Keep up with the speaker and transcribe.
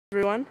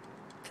Everyone,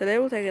 today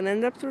we'll take an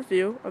in-depth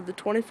review of the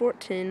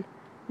 2014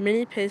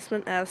 Mini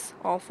Paceman S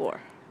ALL4.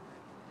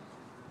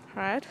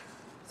 Alright,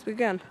 let's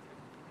begin.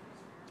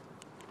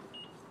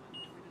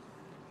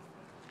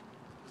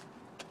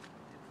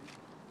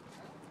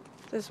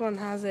 This one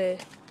has a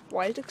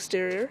white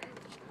exterior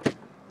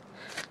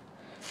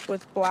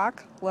with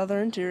black leather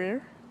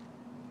interior.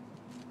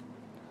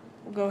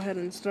 We'll go ahead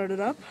and start it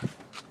up.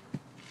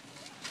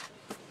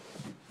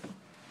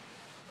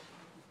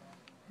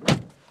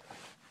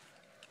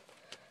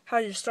 How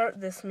you start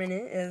this Mini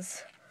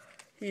is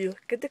you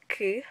get the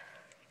key,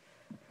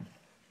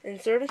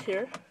 insert it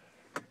here,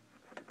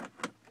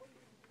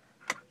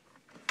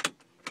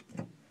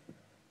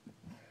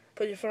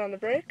 put your foot on the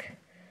brake,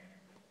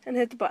 and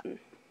hit the button.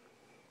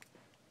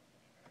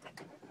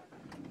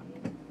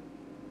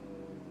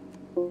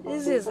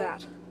 Easy as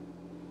that.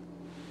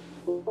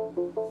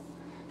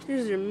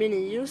 Here's your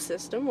Mini U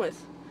system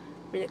with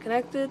Mini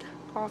Connected,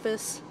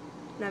 Office,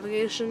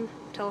 Navigation,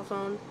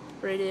 Telephone,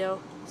 Radio,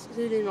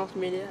 CD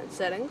multimedia, and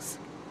settings.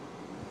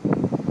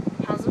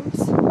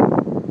 Hazards,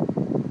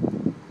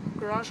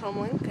 garage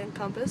home link and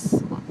compass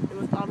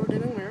with auto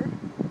dimming mirror,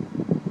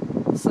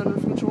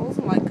 sunroof controls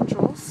and light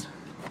controls,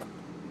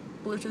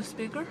 Bluetooth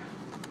speaker,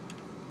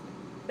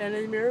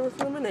 vanity mirror with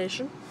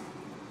illumination.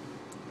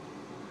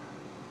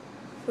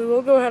 We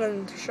will go ahead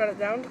and shut it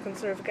down to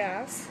conserve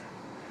gas,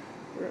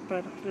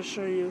 but I'll just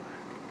show you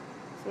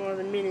some more of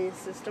the Mini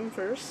system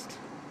first.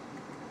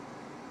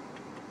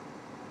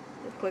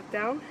 You click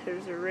down,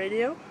 here's your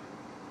radio,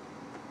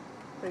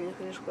 then you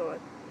can just go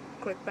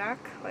click back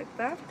like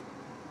that,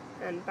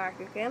 and back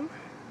again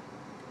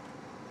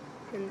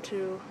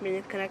into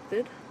Mini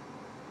Connected.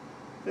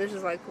 This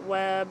is like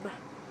web,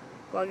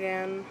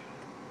 plug-in,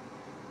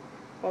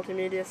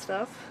 multimedia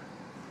stuff.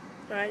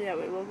 Alright, yeah,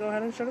 we will go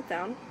ahead and shut it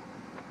down.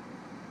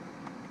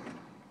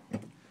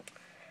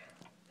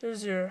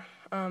 Here's your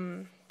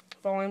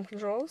volume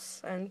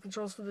controls and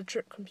controls for the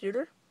trip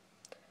computer,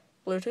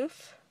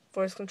 Bluetooth,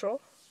 voice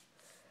control.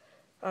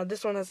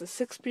 This one has a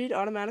 6-speed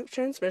automatic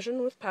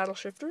transmission with paddle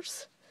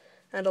shifters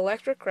and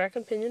electric rack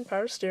and pinion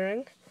power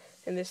steering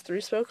in this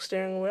 3-spoke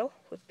steering wheel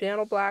with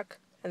piano black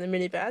and the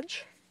Mini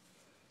badge.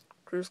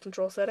 Cruise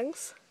control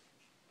settings.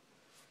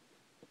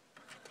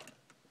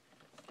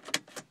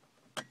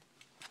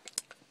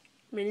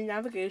 Mini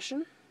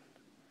navigation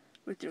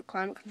with your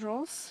climate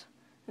controls,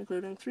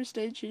 including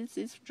 3-stage heated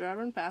seats for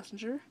driver and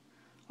passenger,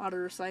 auto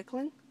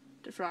recycling,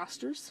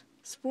 defrosters,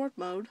 sport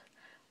mode,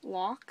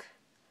 lock,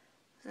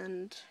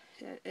 and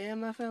yeah,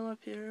 AM/FM up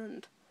here,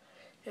 and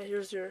yeah,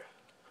 here's your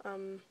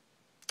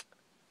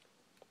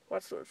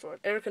what's the word for it?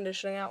 Air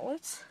conditioning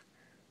outlets,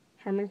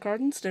 Harman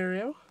Kardon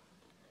stereo.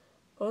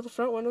 Both the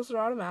front windows are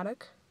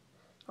automatic.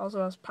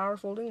 Also has power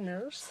folding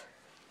mirrors.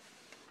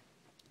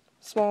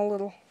 Small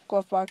little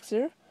glove box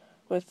here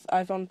with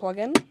iPhone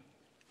plug-in,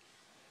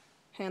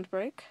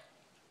 handbrake.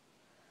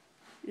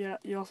 Yeah,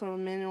 you also have a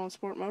manual and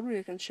sport mode where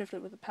you can shift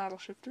it with the paddle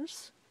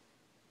shifters.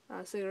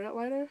 Cigarette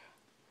lighter,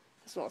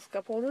 as well as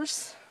cup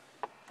holders.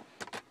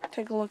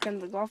 Take a look in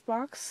the glove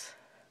box.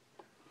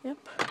 Yep.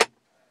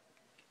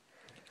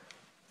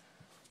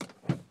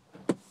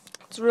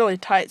 It's really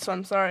tight, so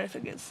I'm sorry if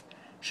it gets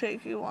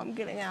shaky while I'm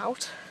getting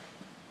out.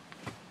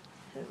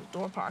 There's a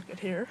door pocket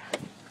here.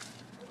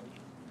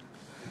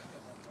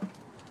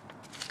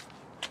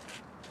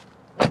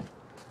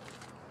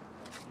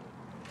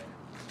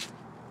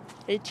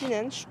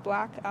 "18-inch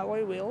black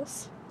alloy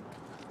wheels,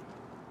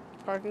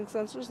 parking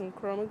sensors and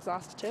chrome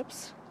exhaust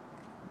tips.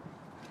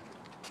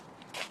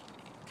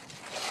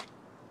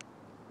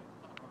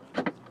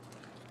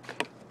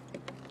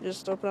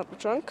 Just open up the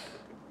trunk,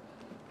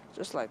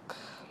 just like,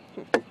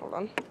 hold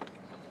on,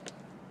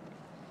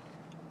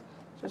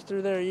 just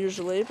through there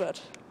usually,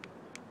 but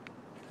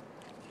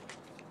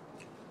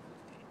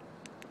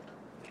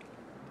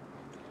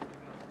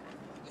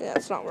yeah,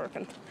 it's not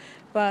working.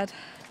 But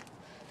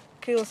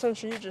keyless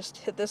entry, you just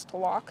hit this to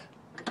lock,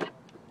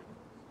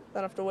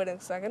 then have to wait a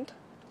second.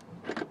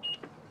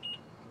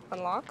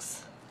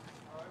 Unlocks.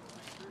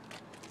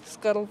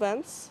 Scuttle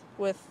vents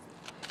with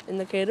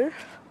indicator.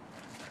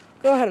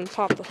 Go ahead and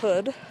pop the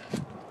hood.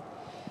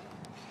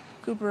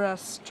 Cooper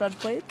S tread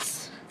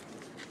plates.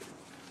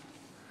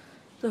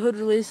 The hood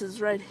release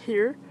is right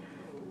here.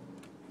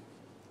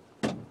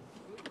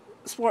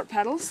 Sport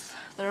pedals,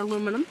 they're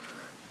aluminum.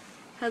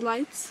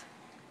 Headlights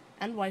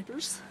and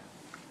wipers.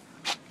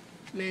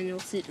 Manual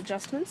seat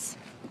adjustments,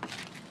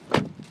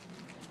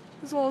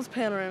 as well as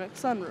panoramic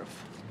sunroof.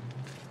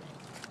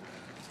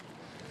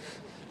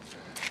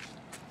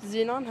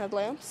 Xenon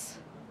headlamps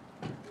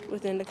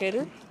with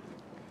indicator.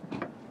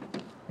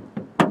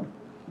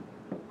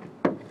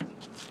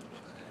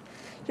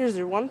 Here's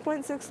your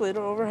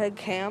 1.6-liter overhead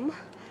cam,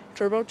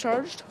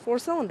 turbocharged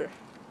 4-cylinder.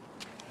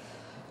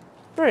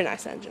 Very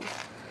nice engine.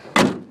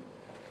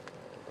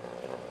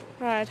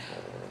 Alright,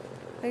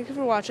 thank you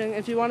for watching.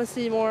 If you want to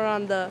see more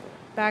on the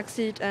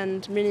backseat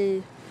and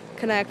Mini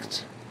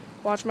Connect,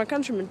 watch my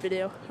Countryman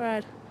video.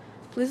 Alright,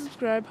 please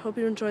subscribe. Hope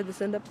you enjoyed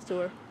this in-depth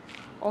tour.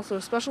 Also,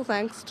 special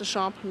thanks to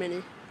Champ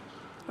Mini.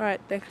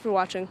 Alright, thank you for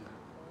watching.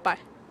 Bye.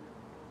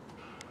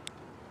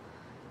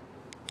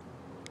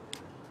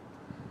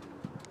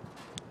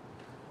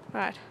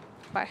 Alright,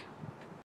 bye.